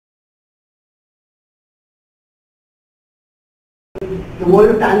The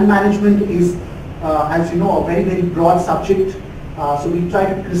world of talent management is, as you know, a very, very broad subject. So we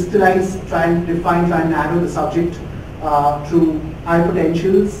try to crystallize, try and define, try and narrow the subject through high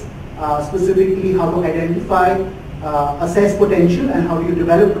potentials, specifically how to identify, assess potential, and how do you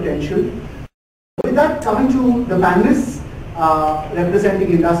develop potential. With that, coming to the panelists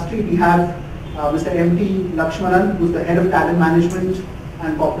representing industry, we have Mr. M.T. Lakshmanan, who's the head of talent management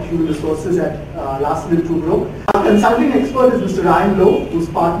and corporate human resources at Larsen & Toubro. Our consulting expert is Mr. Ryan Lowe, who's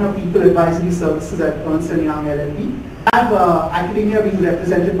partner people advisory services at Ernst & Young LLP. We have academia being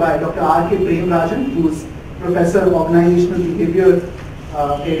represented by Dr. R.K. Premrajan, who's professor of organizational behavior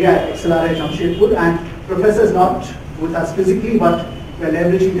area at XLR Jamshedpur, and professor is not with us physically, but we're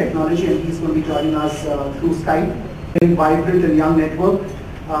leveraging technology, and he's going to be joining us through Skype. Very vibrant and young network.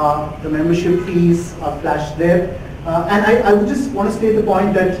 The membership fees are flashed there. And I would just want to state the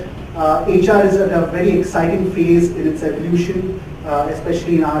point that HR is at a very exciting phase in its evolution,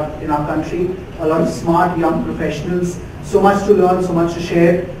 especially in our country. A lot of smart young professionals, so much to learn, so much to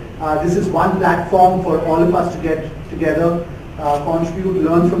share. This is one platform for all of us to get together, contribute,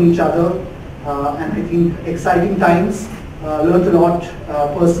 learn from each other, and I think exciting times. Learned a lot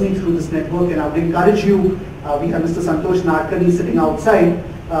personally through this network, and I would encourage you, we have Mr. Santosh Narkani sitting outside,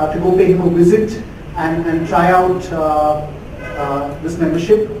 to go pay him a visit and try out this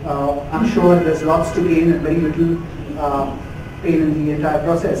membership. I'm sure there's lots to gain and very little pain in the entire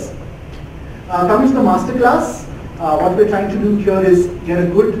process. Coming to the masterclass, what we're trying to do here is get a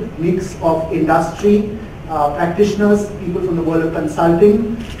good mix of industry, practitioners, people from the world of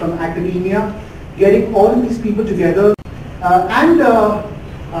consulting, from academia, getting all of these people together.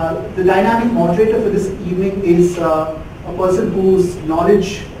 The dynamic moderator for this evening is a person whose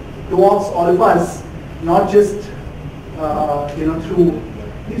knowledge dwarfs all of us, not just through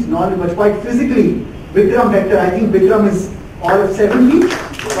his knowledge, but quite physically. Vikram Vector, I think Vikram is all of 70,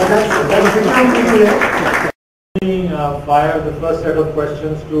 but that's Vikram today. Fire the first set of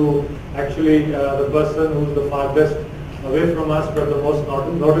questions to actually the person who's the farthest away from us, but the most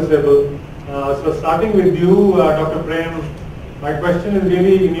noticeable. So starting with you, Dr. Prem, my question is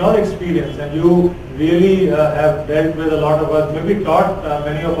really in your experience, and you really have dealt with a lot of us, maybe taught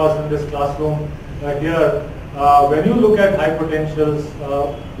many of us in this classroom here. When you look at high potentials,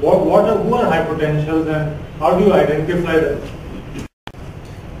 who are high potentials and how do you identify them?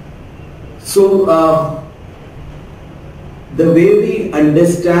 So, the way we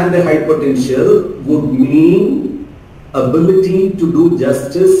understand the high potential would mean ability to do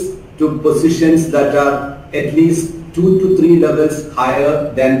justice to positions that are at least 2 to 3 levels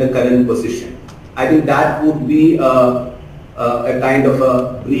higher than the current position. I think that would be a kind of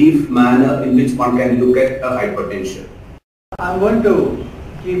a brief manner in which one can look at a high potential. I'm going to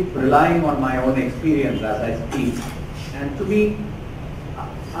keep relying on my own experience as I speak. And to me,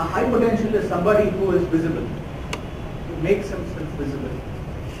 a high potential is somebody who is visible, who makes himself visible.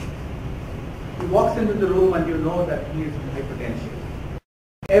 He walks into the room and you know that he is high potential.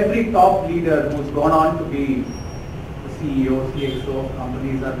 Every top leader who's gone on to be the CEO, CXO of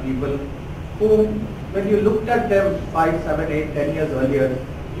companies are people who, when you looked at them 5, 7, 8, 10 years earlier,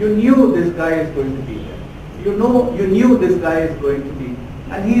 you knew this guy is going to be there. You knew this guy is going to be,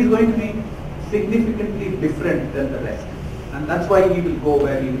 and he is going to be significantly different than the rest. And that's why he will go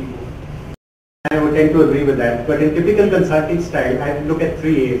where he will go. I would tend to agree with that. But in typical consulting style, I look at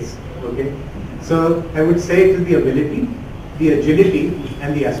 3 A's. Okay, so I would say it is the ability, the agility,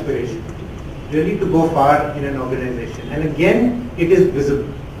 and the aspiration. Really to go far in an organization. And again, it is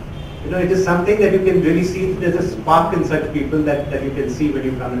visible. It is something that you can really see. There's a spark in such people that you can see when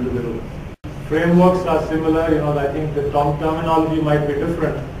you come into the room. Frameworks are similar. I think the terminology might be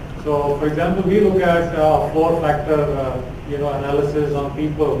different. So, for example, we look at 4-factor analysis on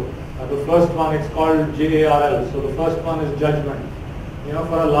people. The first one, it's called JARL. So the first one is judgment.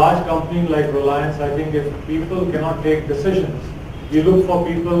 For a large company like Reliance, I think if people cannot take decisions, we look for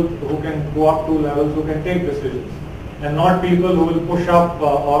people who can go up 2 levels, who can take decisions, and not people who will push up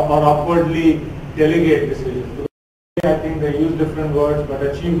or upwardly delegate decisions. I think they use different words, but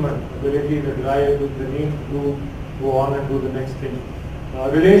achievement, ability, the drive, the need to go on and do the next thing.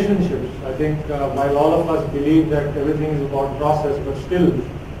 Relationships, I think while all of us believe that everything is about process, but still,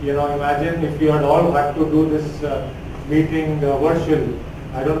 imagine if you had all had to do this meeting virtually.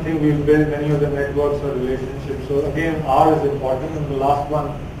 I don't think we'll build many of the networks or relationships. So again, R is important. And the last one,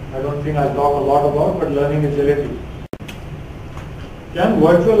 I don't think I'll talk a lot about, but learning agility. Can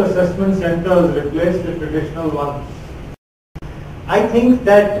virtual assessment centers replace the traditional ones? I think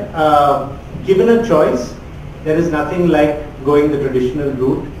that given a choice, there is nothing like going the traditional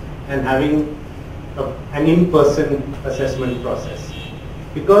route and having an in-person assessment process.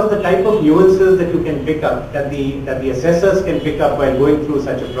 because the type of nuances that you can pick up, that the assessors can pick up while going through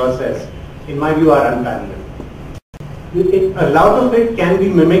such a process, in my view, are unparalleled. A lot of it can be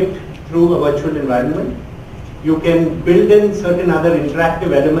mimicked through a virtual environment. You can build in certain other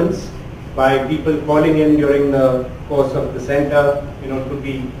interactive elements by people calling in during the course of the center, to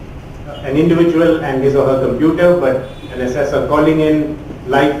be an individual and his or her computer, but an assessor calling in,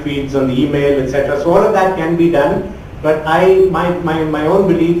 live feeds on the email, etc. So all of that can be done, but my own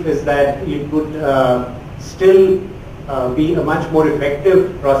belief is that it would still be a much more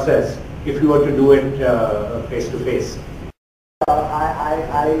effective process if you were to do it face to face.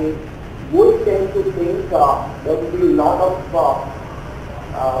 I would tend to think there will be a lot of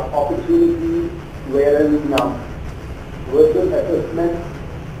opportunities wherein virtual assessment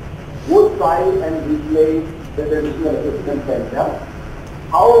would try and replace the traditional assessment center.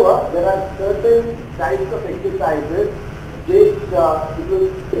 However, there are certain types of exercises which it will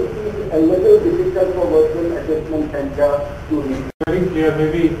be a little difficult for virtual assessment center to replace. Very clear,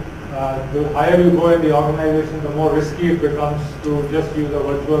 maybe the higher you go in the organization, the more risky it becomes to just use a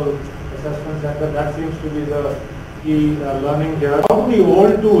virtual assessment center. That seems to be the key learning here. How do the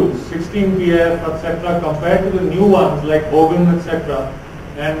old tools, 16PF, etc., compare to the new ones like Hogan, etc.?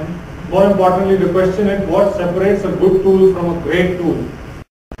 And more importantly, the question is, what separates a good tool from a great tool?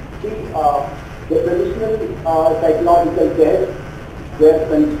 The traditional psychological tests were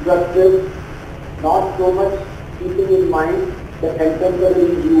constructive, not so much keeping in mind the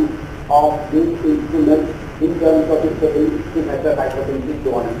contemporary use of these instruments in terms of its ability to measure hypertension,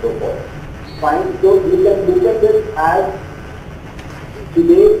 so on and so forth. Fine. So you can look at this as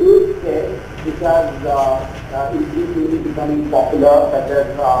today those tests which are increasingly becoming popular, such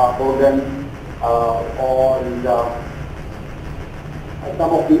as Hogan or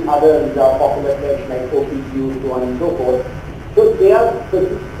some of the other popular tests like OPQ, so on and so forth. So they are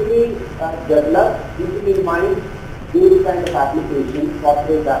specifically developed, keeping in mind these kind of applications,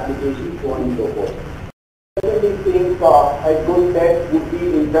 software applications, so on and so forth. I certainly think a good test would be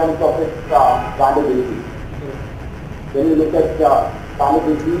in terms of its validity. When you look at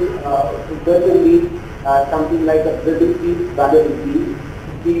validity, certainly something like a predictive validity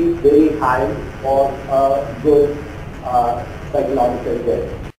is very high for a good psychological test.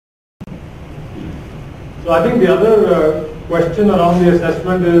 So I think the other question around the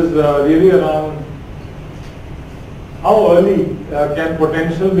assessment is really around how early can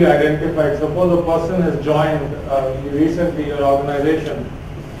potential be identified? Suppose a person has joined recently your organization.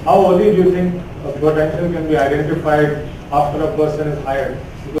 How early do you think potential can be identified after a person is hired?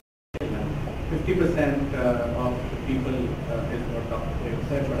 50% of the people is what Dr. Prem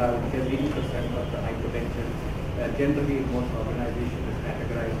said, but I would say 80% of the high potential generally in most organizations is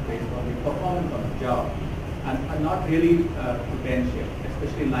categorized based on the performance on the job and not really potential,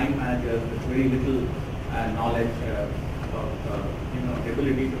 especially line managers with very little knowledge of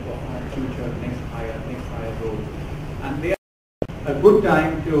ability to perform future next higher roles, and they are a good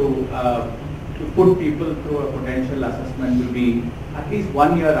time to put people through a potential assessment will be at least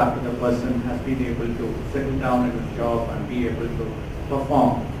 1 year after the person has been able to settle down in his job and be able to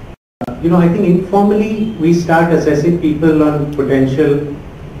perform. I think informally we start assessing people on potential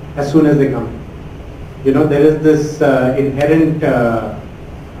as soon as they come. There is this inherent,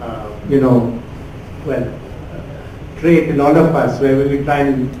 trait in all of us where we try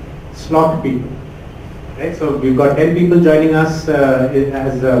and slot people. Right? So we've got 10 people joining us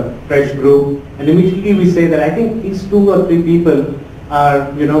as a fresh group, and immediately we say that I think these 2 or 3 people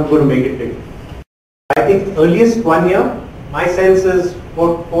are going to make it big. I think earliest 1 year, my sense is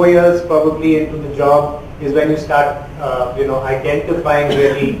 4 years probably into the job is when you start identifying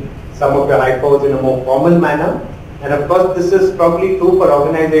really some of the hypos in a more formal manner. And of course this is probably true for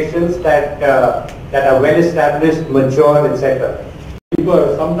organizations that are well established, mature, etc.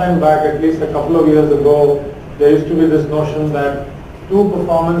 Some time back, at least a couple of years ago, there used to be this notion that 2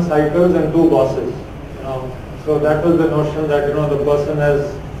 performance cycles and 2 bosses. So that was the notion that the person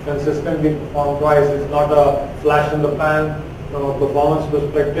has consistently performed twice. It's not a flash in the pan from a performance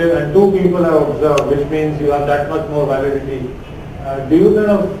perspective, and 2 people have observed, which means you have that much more validity. Do you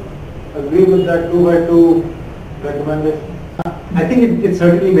kind of agree with that 2 by 2 recommendation? I think it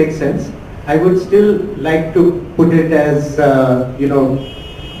certainly makes sense. I would still like to put it as,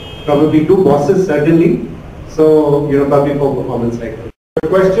 probably 2 bosses certainly. So, probably 4 performance cycles. The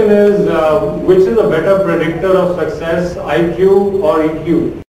question is, which is a better predictor of success, IQ or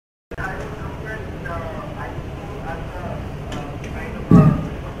EQ?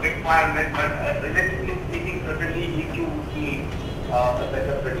 Requirement, but relatively speaking, certainly EQ would be a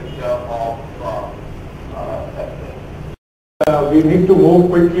better predictor of success. we need to move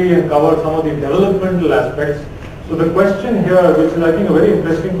quickly and cover some of the developmental aspects. So the question here, which is I think a very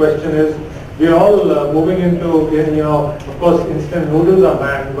interesting question, is we are all moving into, of course instant noodles are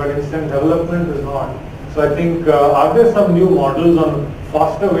banned, but instant development is not. So I think, are there some new models on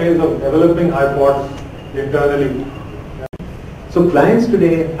faster ways of developing iPods internally? So clients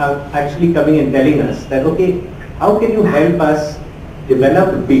today are actually coming and telling us that, okay, how can you help us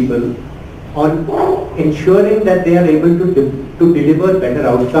develop people on ensuring that they are able to deliver better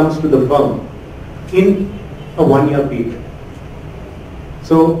outcomes to the firm in a 1-year period.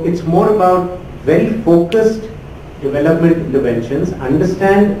 So it's more about very focused development interventions,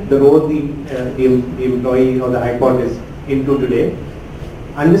 understand the role the employee or the iPod is into today,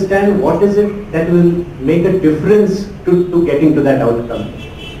 understand what is it that will make a difference to getting to that outcome,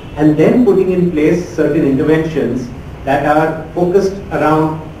 and then putting in place certain interventions that are focused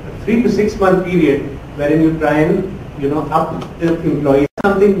around a 3 to 6 month period wherein you try and up the employees.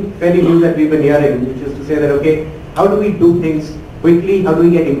 Something fairly new that we've been hearing, which is to say that, okay, how do we do things quickly, how do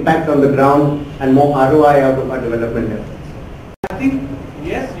we get impact on the ground and more ROI out of our development efforts? I think,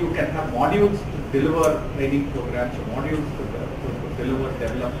 yes, you can have modules to deliver training programs, or modules to deliver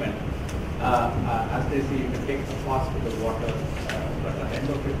development. As they say, you can take the fast to the water, but at the end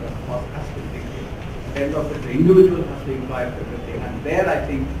of it, the fast has to take it. At the end of it, the individual has to imbibe everything. And there, I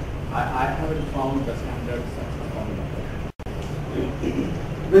think, I haven't found the standard success formula.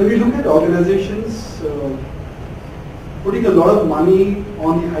 When we look at organizations putting a lot of money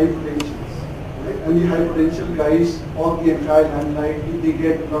on the high potentials, right? And the high potential guys of the entire limelight, they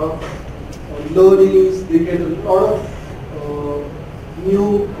get a lot of learnings, they get a lot of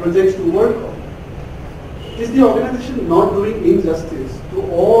new projects to work on. Is the organization not doing injustice to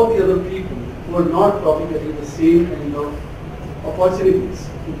all the other people who are not probably getting the same kind of opportunities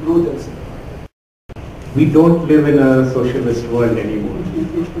to grow themselves? We don't live in a socialist world anymore,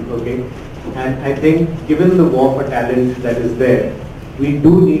 okay? And I think given the war for talent that is there, we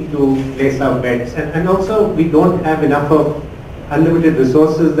do need to place our bets, and also we don't have enough of unlimited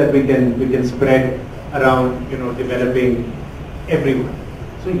resources that we can spread around, developing everyone.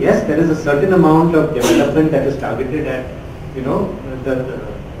 So yes, there is a certain amount of development that is targeted at,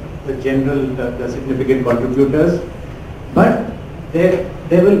 the general, the significant contributors, but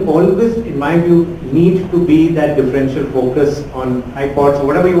there will always, in my view, need to be that differential focus on iPods or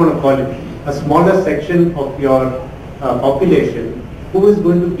whatever you want to call it, a smaller section of your population who is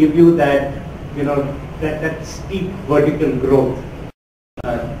going to give you that, that steep vertical growth.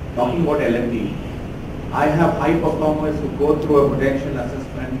 Talking about L&D, I have high performers who go through a potential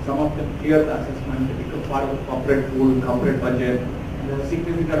assessment. Some of them clear the assessment, they become part of the corporate pool, corporate budget. There's a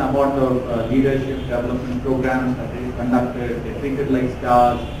significant amount of leadership development programs that they conducted. They're treated like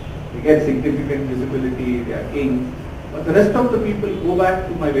stars. They get significant visibility. They are kings. But the rest of the people go back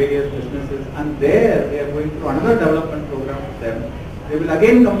to my various businesses, and there they are going through another development program with them. They will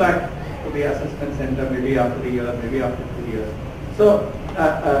again come back to the assessment center, maybe after a year, maybe after 2 years. So,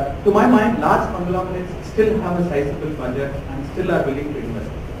 to my mind, large conglomerates still have a sizable budget and still are willing to invest.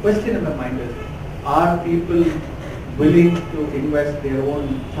 The question in my mind is, are people willing to invest their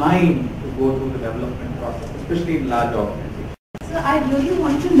own time to go through the development process, especially in large organizations? So I really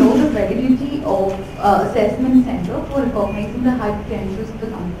want to know the validity of assessment center for recognizing the high potentials of the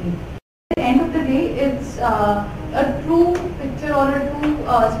company. At the end of the day, it's a true picture or a true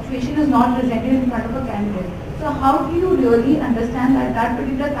situation is not presented in front of a candidate. So how do you really understand that that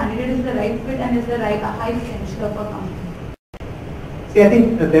particular candidate is the right fit and is the right high potential of a company? See, I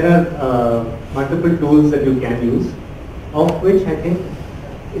think there are multiple tools that you can use, of which I think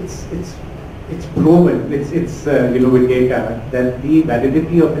it's proven, it's with data, that the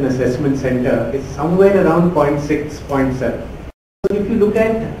validity of an assessment center is somewhere around 0.6, 0.7. So if you look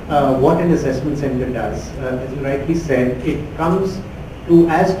at what an assessment center does, as you rightly said, it comes to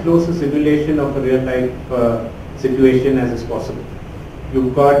as close a simulation of a real life situation as is possible.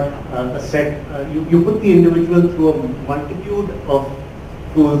 You've got a set, you put the individual through a multitude of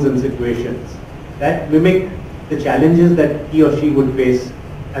tools and situations that mimic the challenges that he or she would face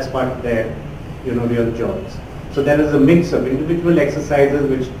as part of their real jobs. So there is a mix of individual exercises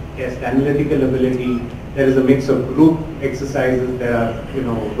which test analytical ability, there is a mix of group exercises, there are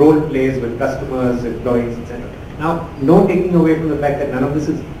role plays with customers, employees, etc. Now, no taking away from the fact that none of this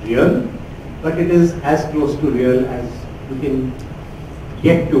is real, but it is as close to real as you can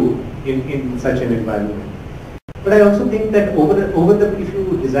get to in such an environment. But I also think that if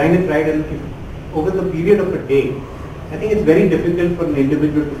you design it right and over the period of a day, I think it's very difficult for an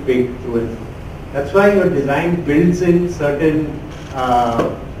individual to fake through it. That's why your design builds in certain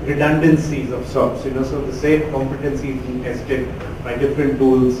redundancies of sorts, so the same competency is being tested by different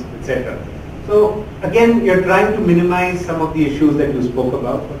tools, etc. So again, you're trying to minimize some of the issues that you spoke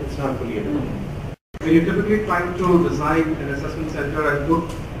about, but it's not fully enough. When you're typically trying to design an assessment center and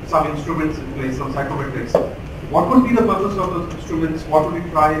put some instruments in place, some psychometrics, what would be the purpose of those instruments? What would you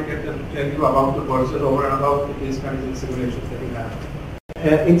try and get them to tell you about the person over and above the case management simulations that you have?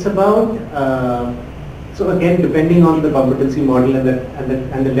 It's about, so again, depending on the competency model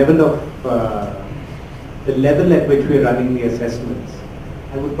and the level of, the level at which we're running the assessments,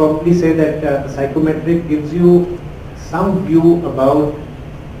 I would probably say that the psychometric gives you some view about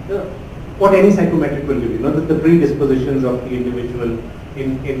what any psychometric will give you, the predispositions of the individual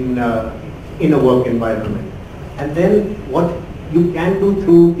in a work environment. And then what you can do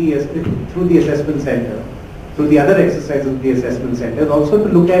through the assessment center, through the other exercises of the assessment center, is also to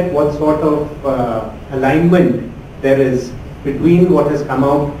look at what sort of alignment there is between what has come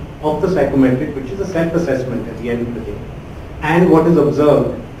out of the psychometric, which is a self-assessment at the end of the day, and what is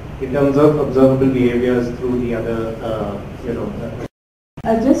observed in terms of observable behaviors through the other,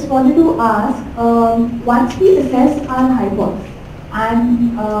 I just wanted to ask, once we assess our hypothesis,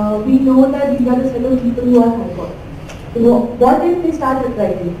 and we know that these are the set of people who are hypotheses, what if they start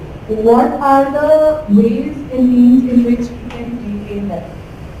writing? What are the ways and means in which we can retain that?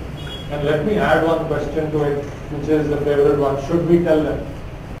 And let me add one question to it, which is the favorite one. Should we tell them?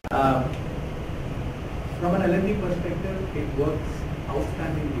 From an L&D perspective, it works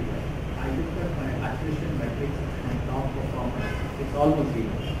outstandingly well. I looked at my attrition metrics and top performance. It's almost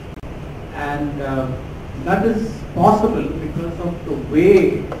zero. And that is possible because of the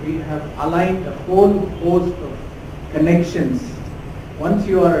way we have aligned a whole host of connections. Once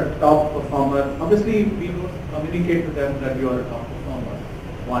you are a top performer, obviously we don't communicate to them that you are a top performer,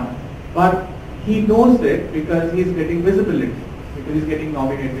 one. But he knows it because he is getting visibility, because he's getting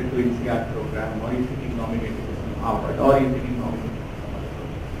nominated to INSEAD program, or he's getting nominated to some Harvard, or he's getting nominated to some other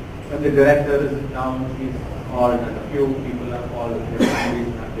program. When the director is in town, he's called, and a few people are called, their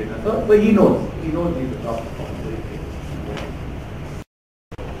families have data. So he knows he's a top performer.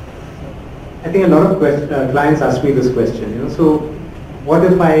 I think a lot of clients ask me this question, so what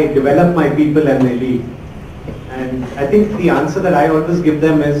if I develop my people and they leave? And I think the answer that I always give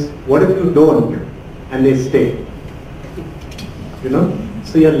them is, what if you don't and they stay?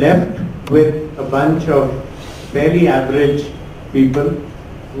 So you're left with a bunch of fairly average people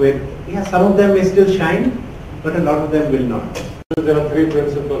with, some of them may still shine, but a lot of them will not. There are three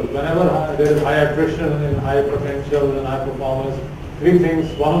principles. Whenever there is high attrition and high potential and high performance,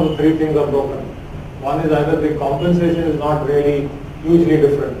 one of the three things are broken. One is either the compensation is not really hugely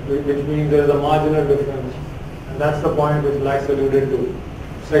different, which means there is a marginal difference, and that's the point which Lax alluded to.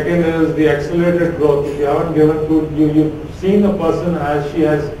 Second is the accelerated growth. If you haven't you've seen a person as she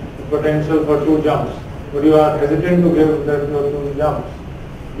has the potential for 2 jumps, but you are hesitant to give that 2 jumps,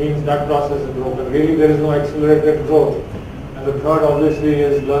 means that process is broken. Really there is no accelerated growth. And the third obviously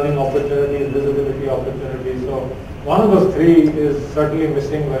is learning opportunities, visibility opportunities. So one of those three is certainly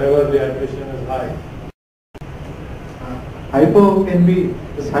missing wherever the attrition is high.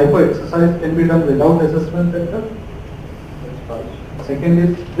 This hypo exercise can be done without assessment center. That's first. Second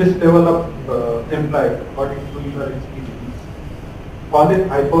is this level of employee according to your experience. Call it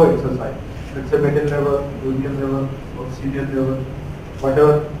hypo exercise. Let's say middle level, junior level, or senior level,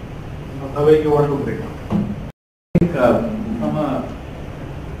 whatever the way you want to break down. I think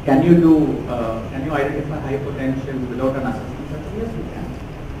can you identify high potential without an assessment center? Yes, you can.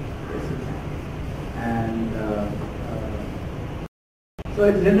 Yes, you can. And so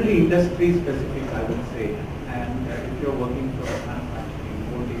it's generally industry specific, I would say. And if you're working for manufacturing,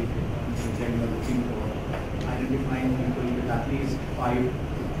 then you're looking for identifying people with at least 5 to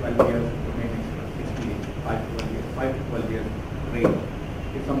 12 years of domain experience, 5 to 12 years range.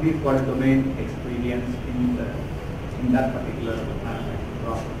 If somebody's got a domain experience in that particular manufacturing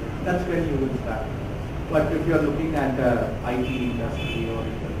process, that's when you would start. But if you're looking at IT industry, or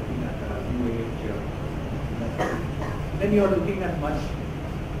if you're looking at new age industry, then you're looking at much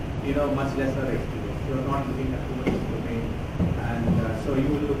lesser experience. You're not looking at too much domain, and so you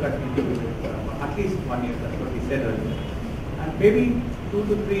will look at people with at least 1 year. That's what we said earlier, and maybe 2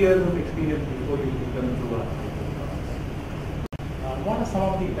 to 3 years of experience before you put them through a What are some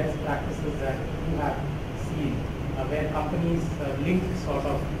of the best practices that you have seen where companies link sort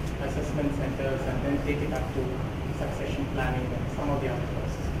of assessment centers and then take it up to succession planning and some of the other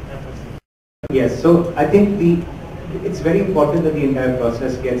processes? Yes, so I think it's very important that the entire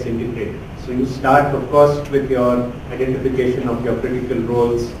process gets integrated. So you start, of course, with your identification of your critical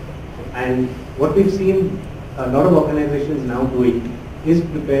roles, and what we've seen a lot of organizations now doing is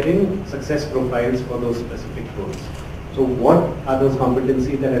preparing success profiles for those specific roles. So what are those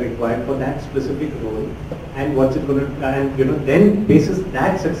competencies that are required for that specific role, and what's it going to, and then basis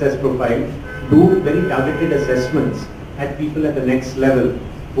that success profile, do very targeted assessments at people at the next level,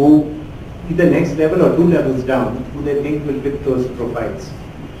 who either next level or 2 levels down, who they think will fit those profiles.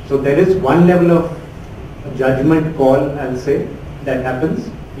 So there is one level of judgment call, I'll say, that happens,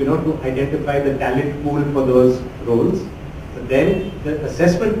 to identify the talent pool for those roles. But then the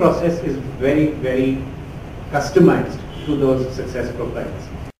assessment process is very, very customized to those success profiles.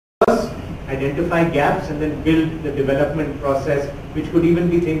 First, identify gaps and then build the development process, which could even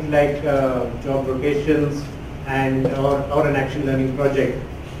be things like job rotations and or an action learning project.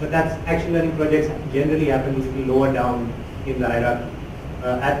 But that's action learning projects generally happen a little lower down in the hierarchy.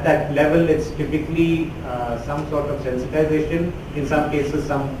 At that level, it's typically some sort of sensitization. In some cases,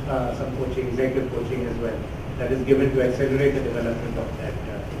 some coaching, executive coaching as well, that is given to accelerate the development of that.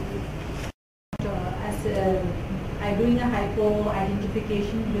 I'm doing a hypo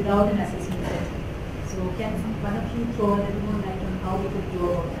identification without an assessment center. So can one of you throw a little more light on how we could do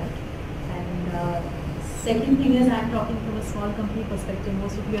about that? And second thing is, I'm talking from a small company perspective.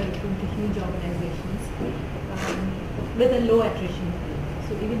 Most of you are referring to huge organizations with a low attrition.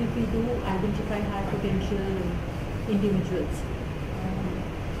 So even if we do identify high potential individuals,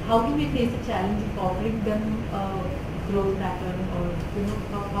 how can we face the challenge of offering them growth pattern, or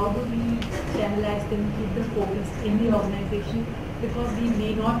how do we channelize them, keep them focused in the organization, because we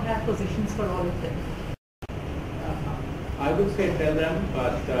may not have positions for all of them? I would say tell them,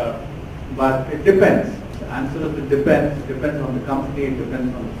 but it depends. The answer is it depends. It depends on the company, it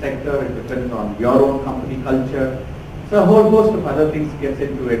depends on the sector, it depends on your own company culture. So a whole host of other things gets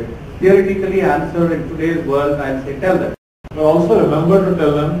into it. Theoretically, answer in today's world, I'll say tell them. But also remember to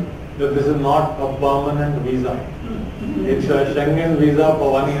tell them that this is not a permanent visa. It's a Schengen visa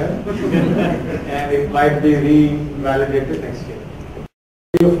for 1 year and it might be revalidated next year.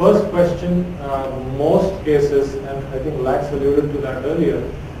 Your first question, most cases, and I think Lax alluded to that earlier,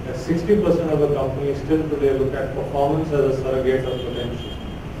 that 60% of the companies still today look at performance as a surrogate of potential.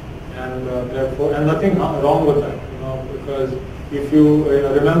 And therefore, and nothing wrong with that, because if you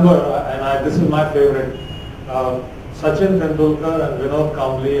remember, and this is my favorite, Sachin Tendulkar and Vinod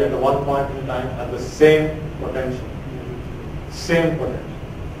Kambli at one point in time had the same potential.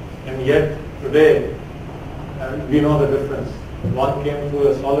 And yet today, we know the difference. One came through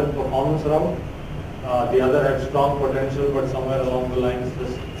a solid performance route, the other had strong potential, but somewhere along the lines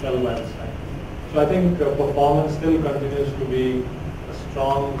just fell by the side. So I think performance still continues to be a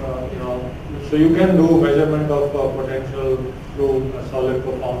strong, so you can do measurement of potential through a solid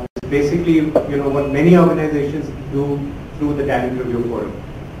performance. Basically, what many organizations do through the talent review forum.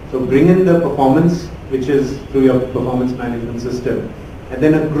 So bring in the performance, which is through your performance management system. And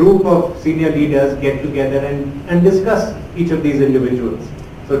then a group of senior leaders get together and discuss each of these individuals.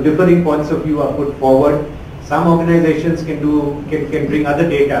 So differing points of view are put forward. Some organizations can bring other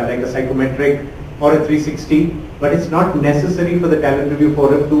data like a psychometric or a 360, but it's not necessary for the talent review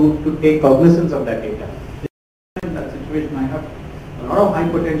forum to take cognizance of that data. In that situation, I have a lot of high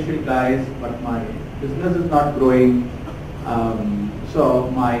potential guys, but my business is not growing.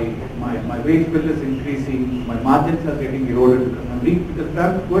 So my wage bill is increasing, my margins are getting eroded because if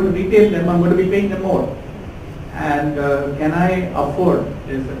I'm going to retain them, I'm going to be paying them more. And can I afford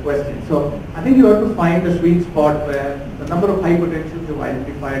is the question. So I think you have to find a sweet spot where the number of high potentials you've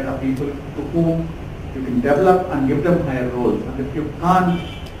identified are people to whom you can develop and give them higher roles. And if you can't,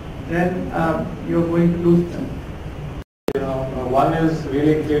 then you're going to lose them. One is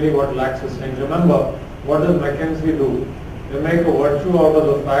really clearly what Lax is saying. Remember, what does McKinsey do? They make a virtue out of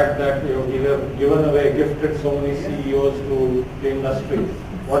the fact that we have given away, gifted so many CEOs to the industry.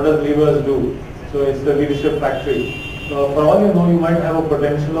 What does levers do? So it's the leadership factory. So for all you know, you might have a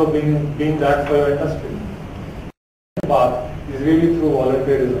potential of being that for your industry. The path is really through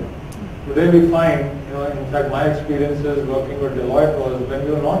volunteerism. Today we find, in fact my experiences working with Deloitte was when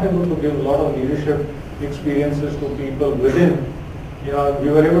we were not able to give a lot of leadership experiences to people within, we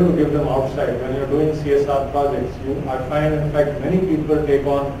were able to give them outside. When you're doing CSR projects, I find in fact many people take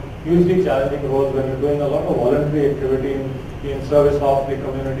on hugely challenging roles when you're doing a lot of voluntary activity in service of the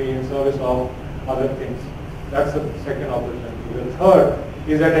community, in service of other things. That's the second opportunity. The third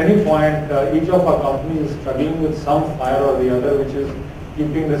is at any point each of our companies is struggling with some fire or the other which is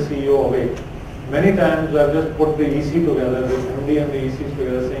keeping the CEO awake. Many times I've just put the EC together, the MD and the ECs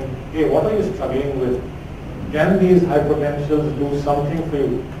together saying, hey, what are you struggling with? Can these high potentials do something for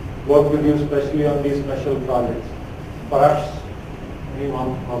you? Work with you especially on these special projects? Perhaps any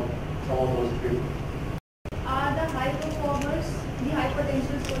one of some of those people.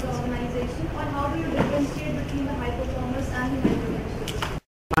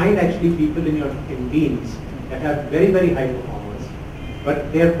 actually people in teams that are very, very high performers,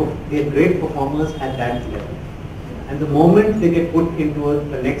 but they're great performers at that level. And the moment they get put into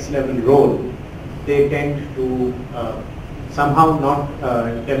a next level role, they tend to somehow not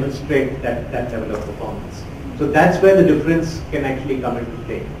demonstrate that level of performance. So that's where the difference can actually come into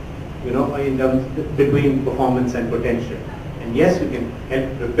play, in terms between performance and potential. And yes, you can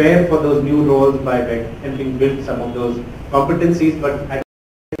help prepare for those new roles by helping build some of those competencies, but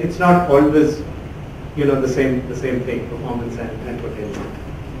it's not always, the same thing, performance and potential.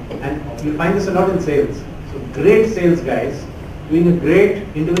 And you find this a lot in sales. So great sales guys doing a great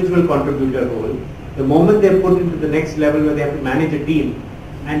individual contributor role, the moment they're put into the next level where they have to manage a team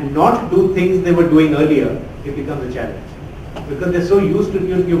and not do things they were doing earlier, it becomes a challenge. Because they're so used to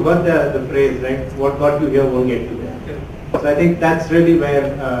it, you've heard the phrase, right? What got you here won't get you there. So I think that's really where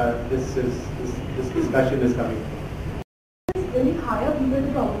this discussion is coming from. When we hire people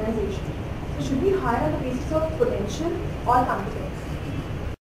in the organization, so should we hire on the basis of potential or competence?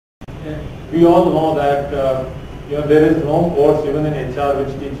 We all know that there is no course even in HR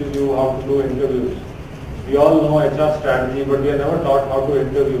which teaches you how to do interviews. We all know HR strategy, but we are never taught how to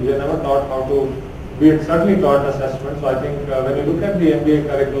interview. We are never taught how to. We are certainly taught assessment. So I think when you look at the MBA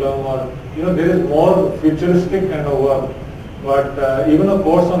curriculum, or there is more futuristic kind of work. But even a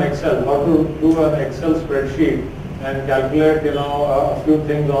course on Excel, how to do an Excel spreadsheet and calculate a few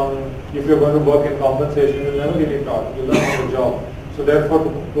things on if you're going to work in compensation, is never really taught. You learn on the job. So therefore,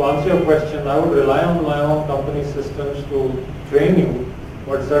 to answer your question, I would rely on my own company systems to train you,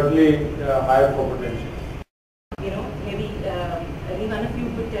 but certainly hire for potential. Maybe one of you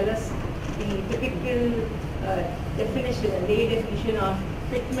could tell us the typical definition, a lay definition of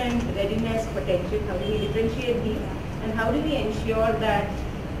fitment, readiness, potential. How do we differentiate these, and how do we ensure that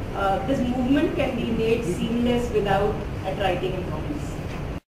this movement can be made seamless without attriting performance?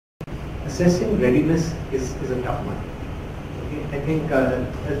 Assessing readiness is a tough one. I think,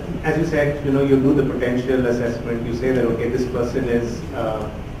 as you said, you do the potential assessment. You say that, okay, this person is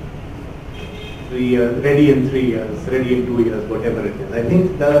ready in 3 years, ready in 2 years, whatever it is. I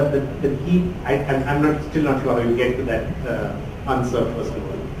think the key, I'm still not sure how you get to that answer, first of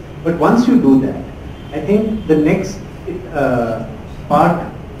all. But once you do that, I think the next part,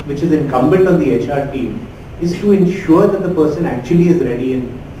 which is incumbent on the HR team, is to ensure that the person actually is ready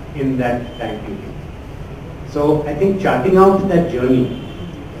in that time period. So I think charting out that journey,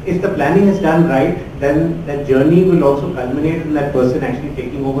 if the planning is done right, then that journey will also culminate in that person actually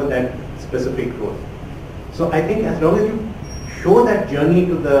taking over that specific role. So I think as long as you show that journey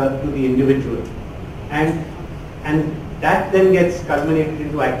to the individual, and that then gets culminated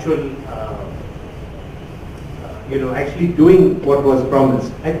into actual, actually doing what was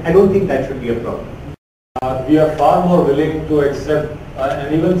promised, I don't think that should be a problem. We are far more willing to accept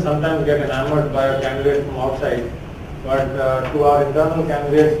and even sometimes get enamored by a candidate from outside. But to our internal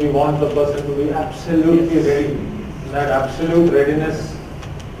candidates, we want the person to be absolutely ready. That absolute readiness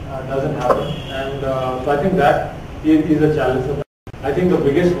doesn't happen. And so I think that is a challenge. I think the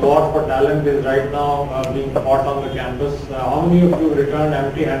biggest war for talent is right now being fought on the campus. How many of you returned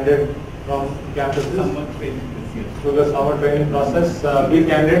empty-handed from campuses? Through the summer training process. Be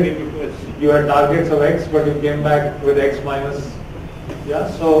candid, you had targets of X, but you came back with X minus. Yeah,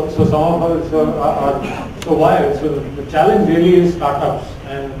 so some of us so why? So the challenge really is startups,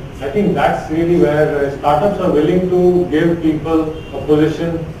 and I think that's really where startups are willing to give people a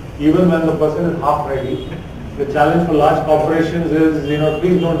position even when the person is half ready. The challenge for large corporations is,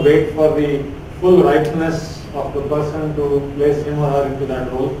 please don't wait for the full ripeness of the person to place him or her into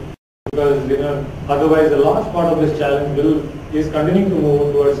that role. Because otherwise a large part of this challenge is continuing to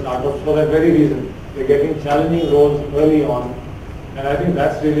move towards startups for that very reason. They're getting challenging roles early on, and I think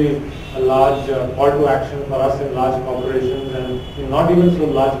that's really a large call to action for us in large corporations, and not even so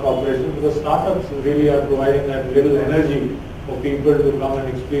large corporations, because startups really are providing that little energy for people to come and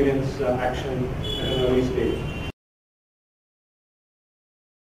experience action at an early stage.